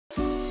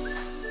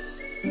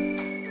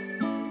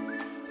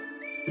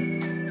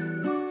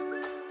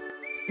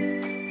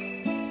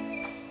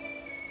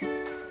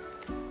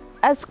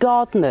as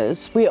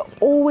gardeners, we are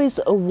always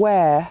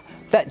aware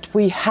that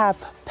we have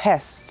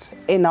pests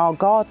in our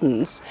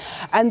gardens,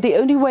 and the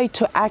only way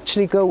to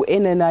actually go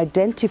in and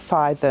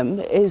identify them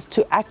is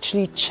to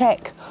actually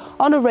check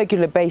on a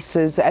regular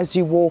basis as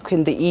you walk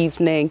in the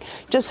evening.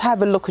 Just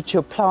have a look at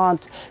your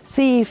plant,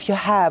 see if you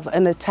have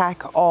an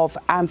attack of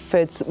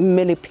aphids,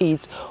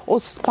 millipedes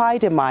or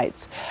spider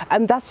mites,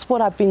 and that's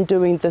what I've been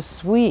doing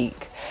this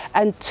week.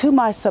 And to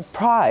my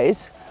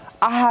surprise,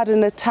 I had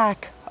an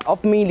attack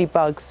of mealy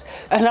bugs,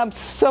 and I'm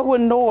so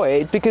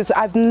annoyed because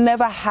I've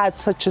never had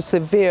such a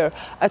severe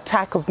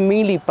attack of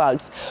mealy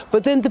bugs.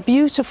 But then the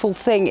beautiful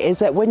thing is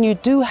that when you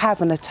do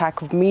have an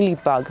attack of mealy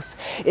bugs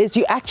is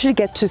you actually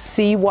get to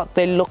see what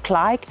they look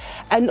like,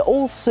 and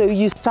also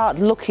you start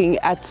looking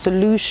at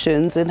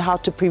solutions and how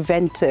to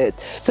prevent it.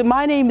 So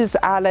my name is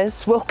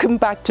Alice, welcome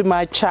back to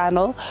my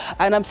channel,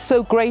 and I'm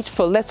so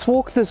grateful. Let's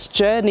walk this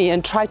journey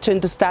and try to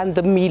understand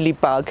the mealy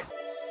bug.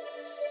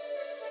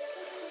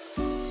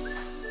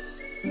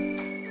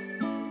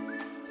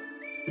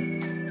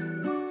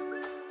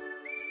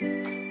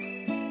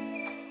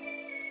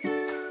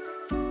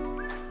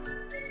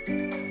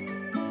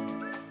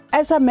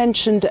 As I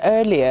mentioned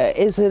earlier,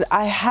 is that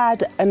I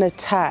had an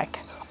attack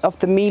of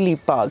the mealy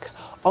bug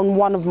on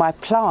one of my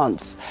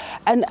plants,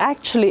 and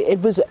actually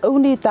it was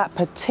only that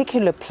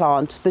particular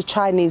plant, the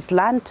Chinese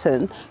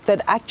lantern,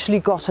 that actually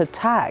got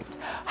attacked.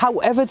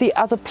 However, the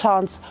other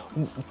plants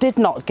did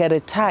not get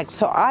attacked,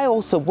 so I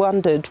also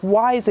wondered,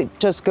 why is it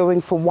just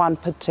going for one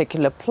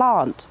particular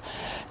plant?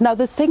 Now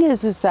the thing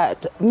is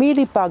that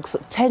mealy bugs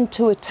tend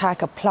to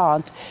attack a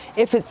plant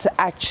if it's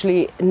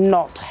actually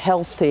not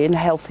healthy, in a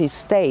healthy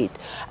state,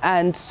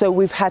 and so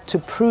we've had to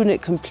prune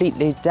it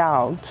completely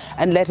down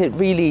and let it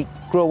really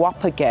grow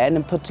up again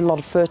and put a lot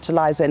of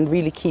fertilizer and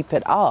really keep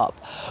it up.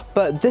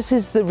 But this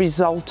is the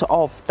result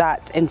of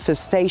that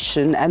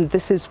infestation, and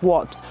this is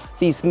what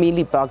these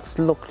mealy bugs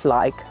look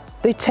like.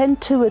 They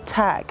tend to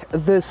attack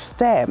the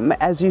stem,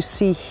 as you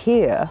see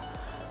here.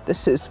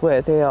 This is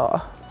where they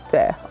are,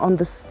 there on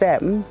the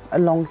stem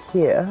along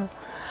here.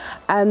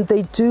 And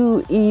they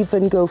do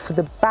even go for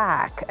the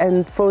back,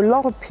 and for a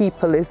lot of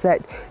people is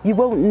that you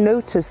won't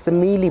notice the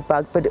mealy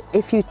bug, but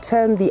if you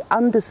turn the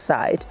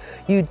underside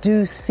you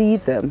do see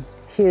them.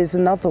 Here's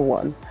another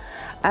one,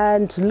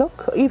 and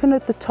look, even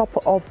at the top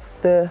of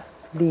the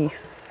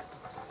leaf,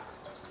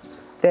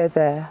 they're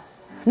there.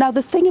 Now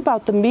the thing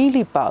about the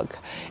mealy bug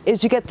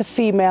is you get the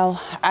female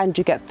and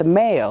you get the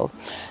male.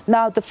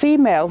 Now the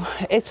female,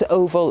 it's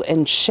oval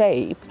in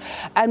shape,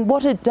 and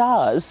what it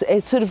does,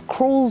 it sort of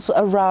crawls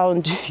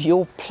around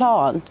your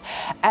plant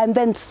and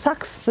then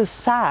sucks the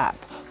sap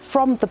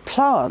from the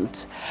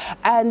plant,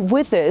 and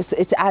with this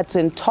it adds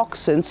in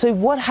toxins. So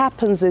what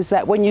happens is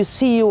that when you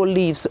see your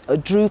leaves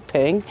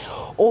drooping,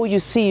 or you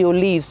see your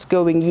leaves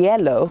going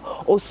yellow,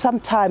 or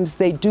sometimes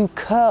they do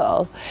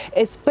curl,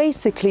 it's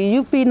basically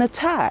you've been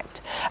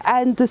attacked.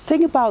 And the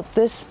thing about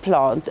this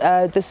plant,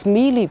 this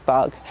mealy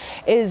bug,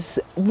 is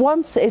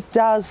once it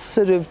does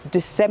sort of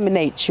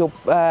disseminate your,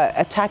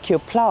 attack your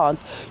plant,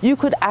 you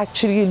could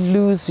actually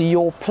lose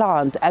your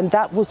plant, and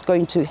that was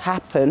going to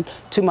happen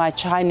to my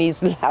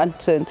Chinese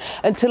lantern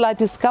until I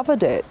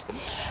discovered it.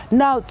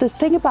 Now the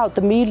thing about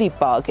the mealy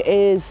bug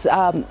is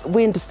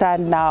we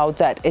understand now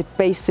that it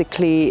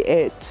basically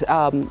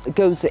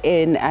goes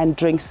in and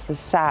drinks the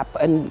sap,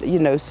 and you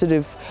know, sort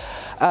of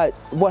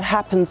what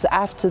happens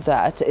after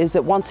that is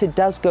that once it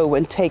does go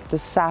and take the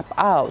sap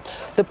out,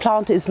 the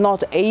plant is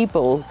not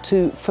able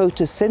to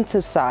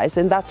photosynthesize,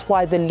 and that's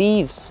why the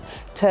leaves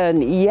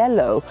turn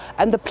yellow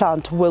and the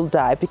plant will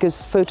die,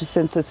 because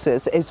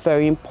photosynthesis is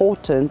very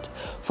important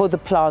for the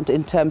plant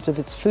in terms of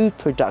its food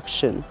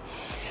production.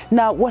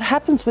 Now what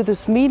happens with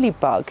this mealy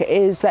bug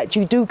is that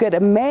you do get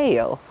a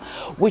male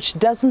which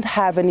doesn't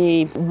have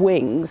any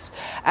wings,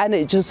 and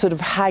it just sort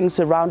of hangs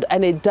around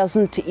and it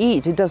doesn't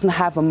eat, it doesn't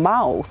have a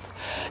mouth.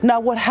 Now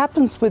what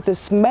happens with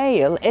this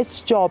male, its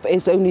job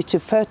is only to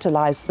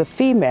fertilize the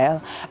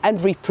female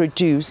and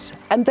reproduce,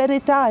 and then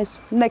it dies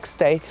next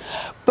day.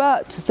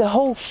 But the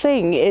whole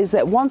thing is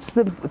that once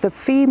the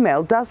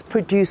female does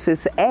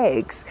produces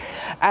eggs,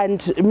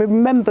 and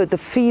remember the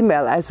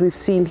female, as we've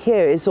seen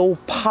here, is all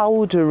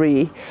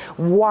powdery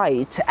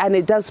white, and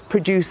it does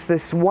produce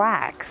this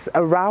wax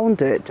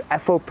around it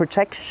for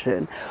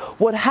protection.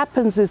 What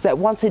happens is that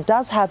once it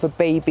does have a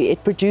baby,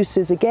 it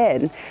produces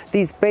again.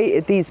 These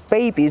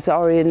babies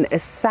are in a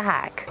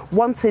sac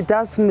once it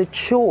does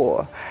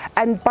mature.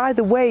 And by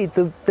the way,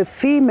 the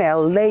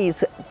female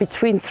lays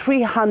between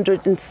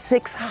 300 and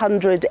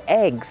 600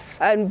 eggs.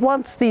 And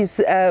once these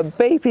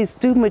babies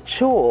do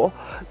mature,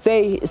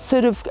 they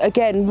sort of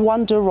again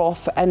wander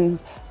off and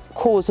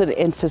cause an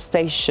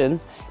infestation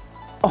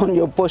on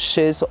your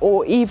bushes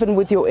or even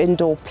with your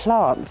indoor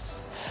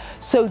plants.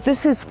 So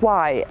this is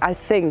why I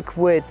think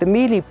with the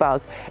mealy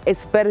bug,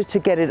 it's better to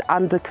get it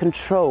under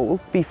control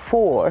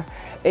before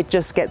it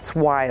just gets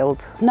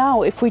wild.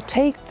 Now, if we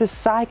take the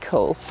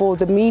cycle for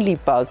the mealy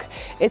bug,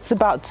 it's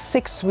about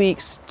 6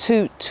 weeks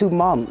to 2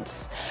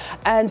 months.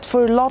 And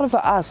for a lot of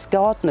us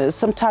gardeners,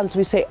 sometimes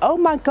we say, oh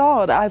my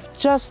God, I've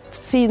just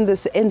seen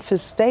this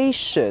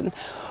infestation.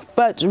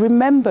 But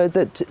remember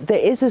that there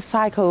is a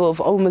cycle of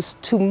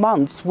almost 2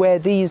 months where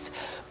these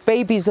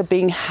babies are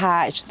being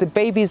hatched, the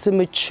babies are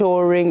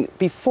maturing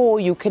before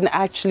you can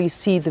actually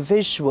see the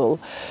visual.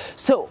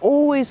 So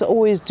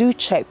always do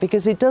check,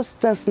 because it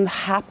doesn't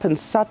happen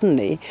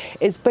suddenly.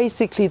 It's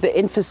basically the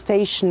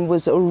infestation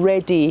was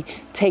already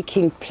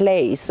taking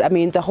place. I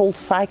mean, the whole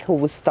cycle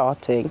was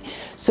starting.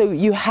 So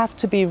you have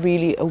to be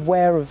really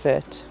aware of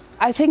it.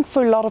 I think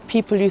for a lot of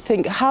people, you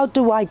think, how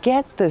do I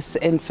get this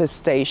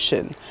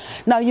infestation?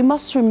 Now, you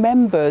must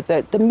remember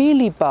that the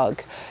mealy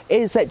bug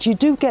is that you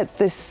do get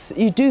this,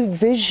 you do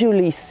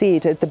visually see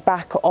it at the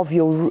back of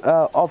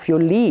your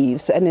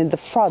leaves and in the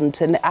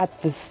front and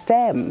at the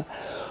stem.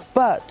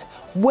 But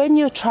when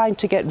you're trying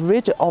to get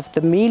rid of the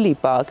mealy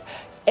bug,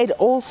 it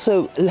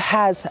also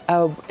has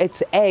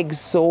its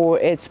eggs or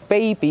its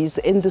babies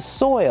in the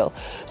soil.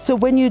 So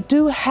when you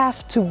do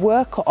have to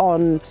work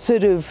on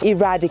sort of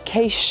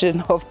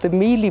eradication of the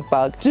mealy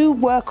bug, do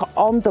work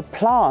on the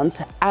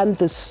plant and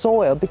the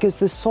soil, because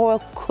the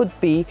soil could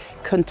be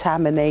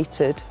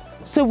contaminated.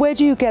 So where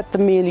do you get the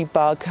mealy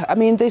bug? I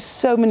mean, there's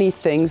so many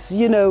things,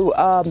 you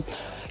know.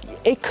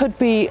 It could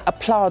be a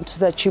plant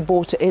that you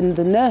bought in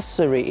the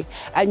nursery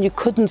and you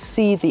couldn't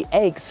see the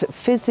eggs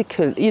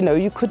physically, you know,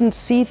 you couldn't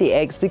see the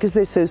eggs because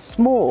they're so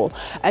small,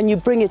 and you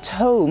bring it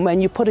home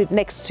and you put it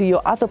next to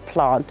your other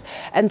plant,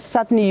 and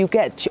suddenly you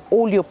get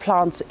all your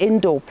plants,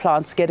 indoor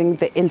plants, getting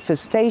the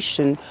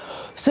infestation.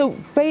 So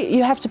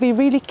you have to be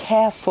really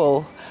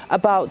careful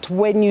about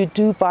when you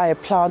do buy a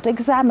plant.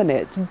 Examine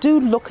it,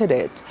 do look at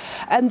it.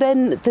 And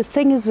then the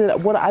thing is that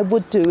what I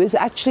would do is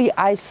actually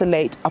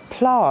isolate a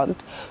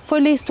plant for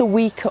at least a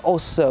week or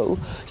so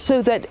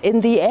that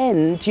in the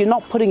end you're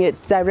not putting it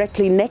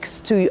directly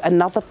next to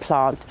another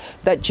plant,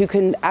 that you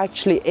can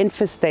actually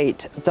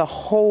infestate the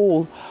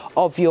whole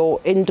of your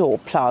indoor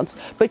plants.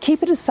 But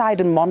keep it aside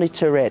and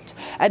monitor it.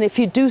 And if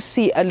you do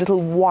see a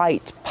little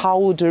white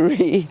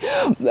powdery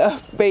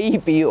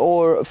baby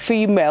or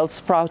female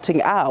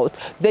sprouting out,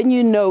 then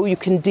you know you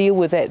can deal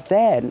with it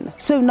then.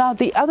 So now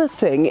the other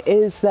thing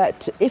is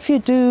that if you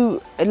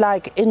do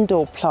like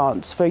indoor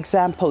plants, for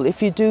example,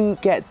 if you do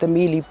get the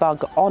mealy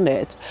bug on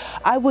it,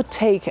 I would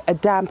take a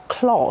damp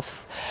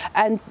cloth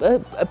and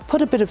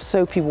put a bit of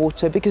soapy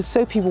water, because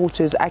soapy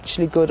water is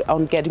actually good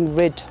on getting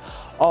rid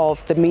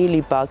of the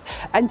mealy bug,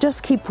 and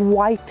just keep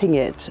wiping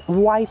it,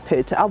 wipe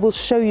it. I will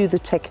show you the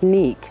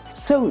technique.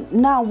 So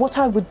now what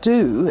I would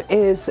do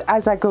is,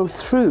 as I go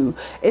through,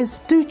 is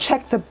do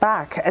check the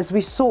back. As we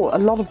saw, a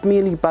lot of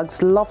mealy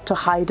bugs love to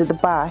hide at the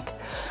back,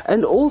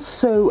 and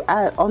also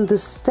on the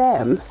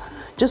stem,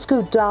 just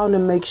go down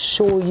and make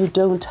sure you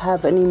don't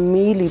have any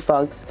mealy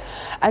bugs.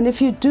 And if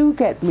you do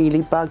get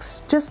mealy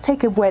bugs, just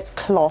take a wet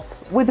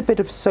cloth with a bit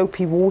of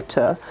soapy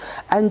water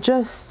and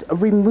just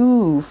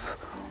remove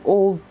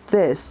all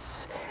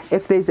this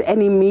if there's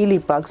any mealy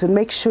bugs, and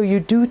make sure you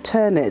do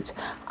turn it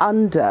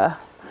under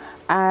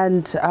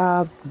and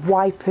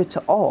wipe it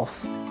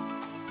off.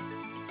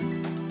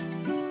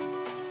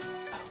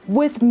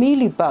 With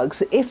mealy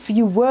bugs, if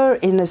you were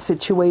in a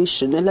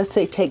situation, and let's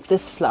say take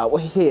this flower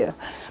here,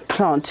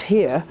 plant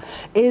here,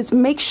 is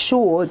make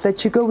sure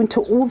that you go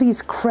into all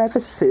these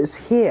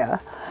crevices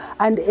here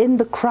and in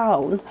the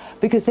crown,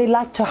 because they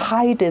like to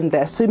hide in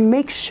there. So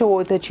make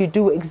sure that you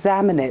do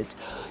examine it.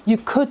 You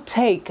could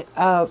take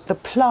the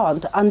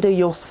plant under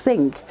your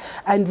sink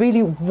and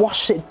really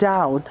wash it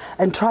down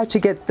and try to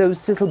get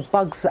those little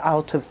bugs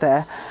out of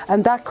there,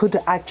 and that could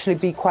actually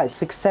be quite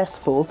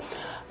successful.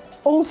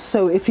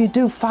 Also, if you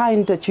do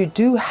find that you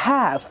do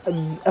have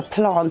a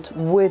plant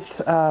with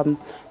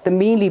the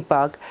mealy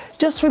bug,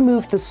 just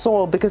remove the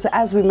soil, because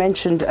as we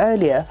mentioned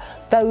earlier,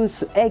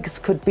 those eggs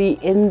could be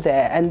in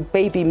there and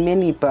baby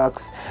mini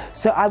bugs.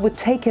 So I would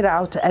take it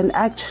out and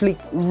actually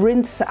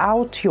rinse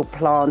out your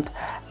plant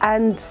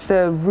and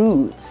the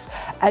roots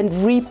and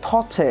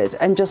repot it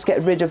and just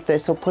get rid of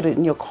this, or put it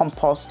in your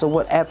compost or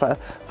whatever,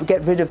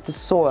 get rid of the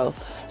soil.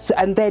 So,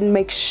 and then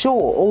make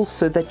sure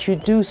also that you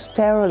do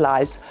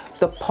sterilize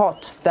the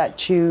pot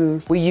that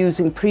you were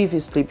using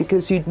previously,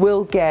 because you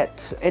will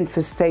get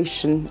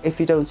infestation if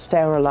you don't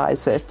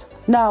sterilize it.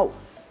 Now,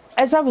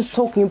 as I was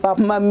talking about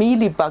my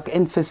mealy bug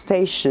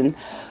infestation,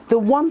 the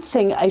one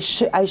thing I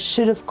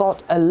should have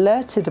got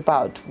alerted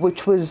about,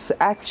 which was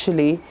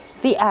actually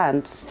the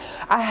ants.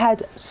 I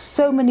had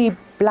so many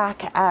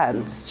black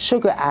ants,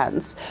 sugar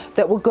ants,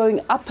 that were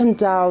going up and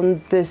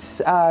down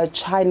this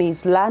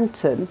Chinese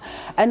lantern,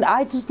 and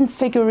I didn't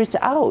figure it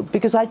out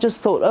because I just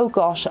thought, oh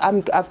gosh,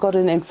 I've got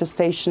an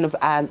infestation of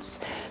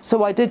ants.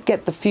 So I did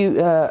get a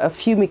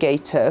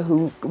fumigator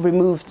who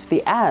removed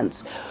the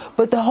ants.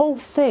 But the whole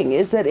thing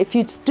is that if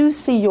you do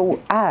see your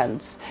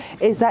ants,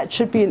 that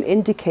should be an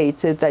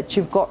indicator that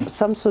you've got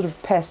some sort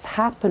of pest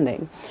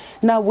happening.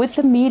 Now with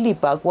the mealy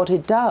bug, what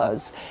it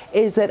does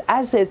is that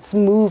as it's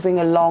moving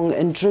along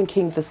and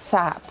drinking the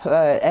sap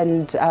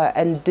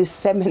and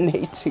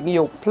disseminating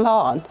your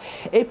plant,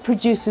 it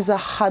produces a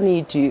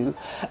honeydew,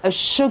 a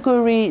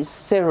sugary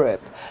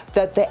syrup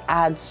that the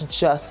ants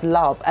just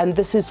love. And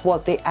this is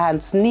what the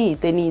ants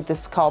need. They need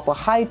this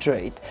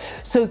carbohydrate.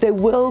 So they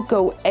will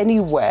go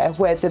anywhere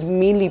where the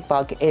mealy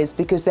bug is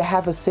because they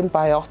have a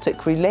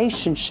symbiotic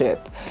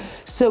relationship.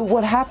 So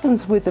what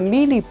happens with the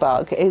mealy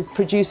bug is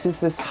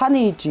produces this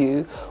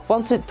honeydew.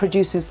 Once it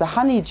produces the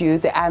honeydew,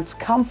 the ants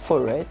come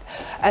for it.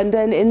 And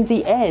then in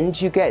the end,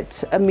 you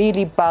get a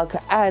mealy bug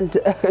and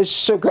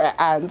sugar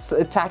ants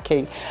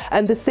attacking.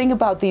 And the thing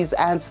about these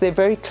ants, they're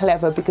very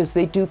clever because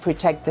they do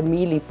protect the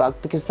mealy bug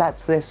because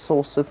that's their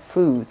source of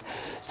food.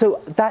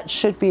 So that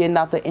should be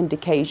another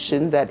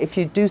indication that if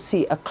you do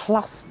see a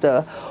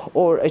cluster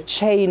or a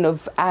chain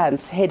of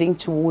ants heading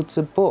towards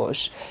a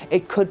bush,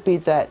 it could be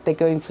that they're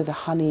going for the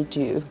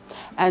honeydew.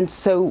 And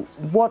so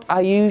what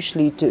I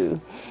usually do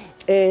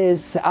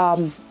is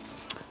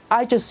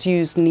I just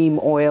use neem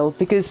oil,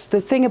 because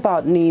the thing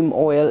about neem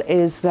oil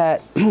is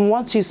that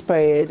once you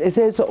spray it, it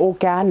is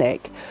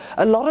organic.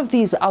 A lot of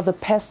these other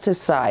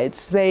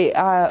pesticides,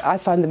 I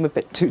find them a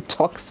bit too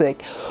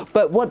toxic.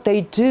 But what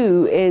they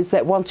do is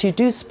that once you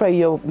do spray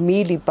your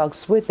mealy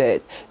bugs with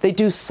it, they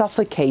do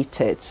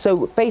suffocate it.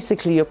 So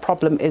basically your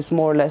problem is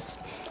more or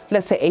less,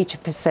 let's say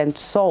 80%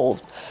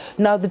 solved.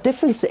 Now the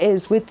difference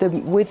is with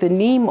the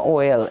neem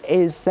oil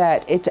is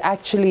that it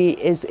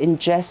actually is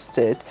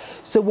ingested.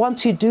 So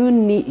once you do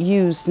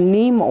use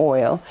neem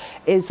oil,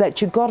 is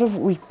that you've got to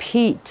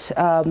repeat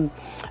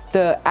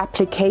the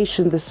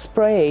application, the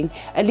spraying,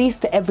 at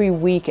least every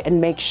week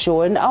and make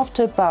sure. And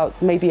after about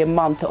maybe a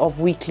month of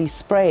weekly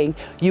spraying,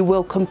 you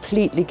will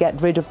completely get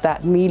rid of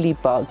that mealy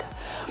bug.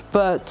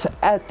 But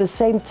at the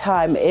same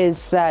time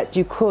is that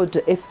you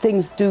could, if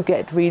things do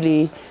get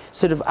really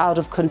sort of out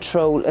of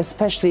control,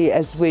 especially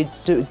as we're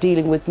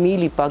dealing with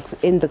mealy bugs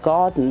in the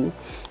garden,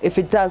 if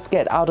it does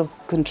get out of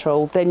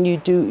control, then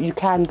you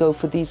can go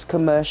for these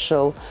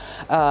commercial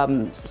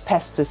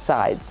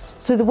pesticides.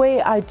 So the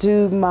way I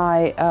do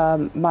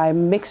my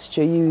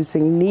mixture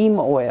using neem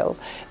oil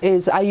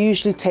is I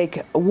usually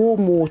take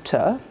warm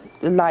water,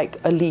 like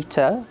a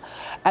liter,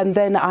 and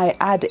then I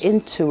add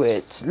into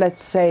it,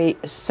 let's say,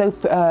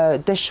 soap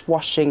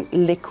dishwashing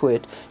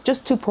liquid,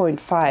 just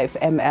 2.5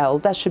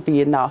 ml. That should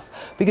be enough,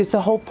 because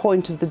the whole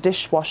point of the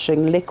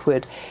dishwashing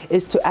liquid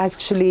is to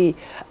actually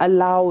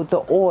allow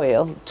the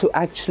oil to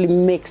actually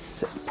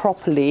mix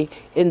properly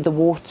in the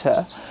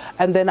water.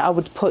 And then I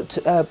would put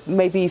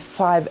maybe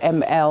 5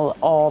 ml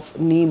of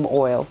neem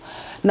oil.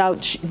 Now,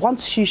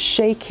 once you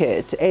shake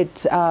it,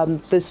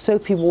 the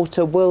soapy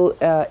water will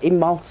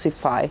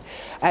emulsify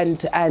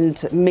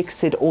and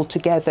mix it all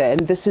together.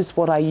 And this is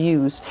what I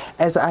use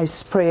as I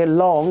spray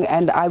along,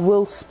 and I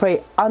will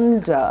spray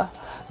under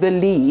the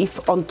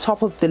leaf, on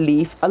top of the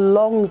leaf,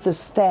 along the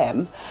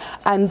stem.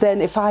 And then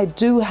if I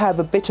do have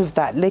a bit of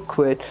that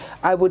liquid,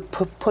 I would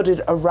put it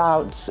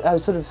around,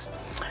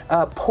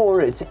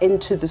 pour it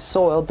into the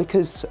soil,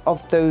 because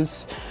of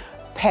those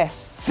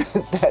pests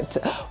that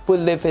will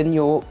live in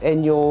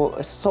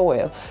your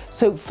soil.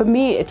 So for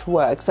me it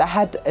works. I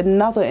had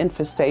another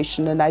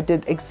infestation and I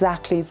did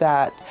exactly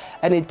that,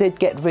 and it did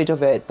get rid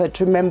of it. But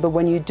remember,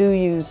 when you do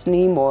use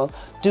neem oil,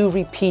 do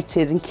repeat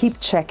it and keep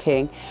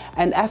checking,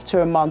 and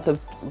after a month of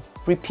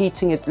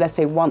repeating it, let's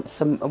say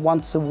once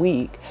a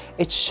week,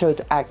 it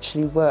should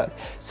actually work.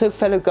 So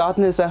fellow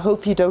gardeners, I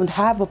hope you don't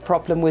have a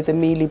problem with the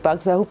mealy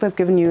bugs. I hope I've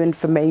given you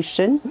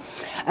information.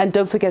 And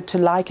don't forget to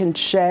like and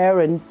share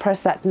and press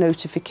that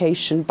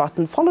notification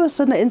button. Follow us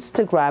on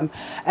Instagram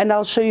and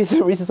I'll show you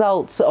the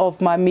results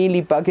of my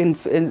mealy bug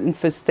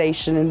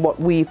infestation and what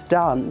we've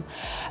done.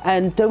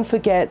 And don't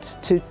forget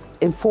to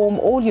inform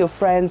all your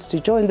friends to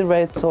join the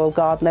Red Soil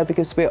Gardener,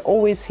 because we're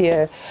always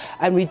here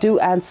and we do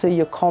answer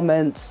your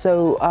comments.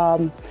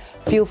 So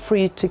feel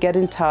free to get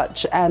in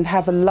touch and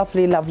have a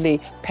lovely, lovely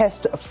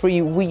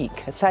pest-free week.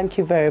 Thank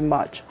you very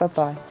much.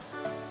 Bye-bye.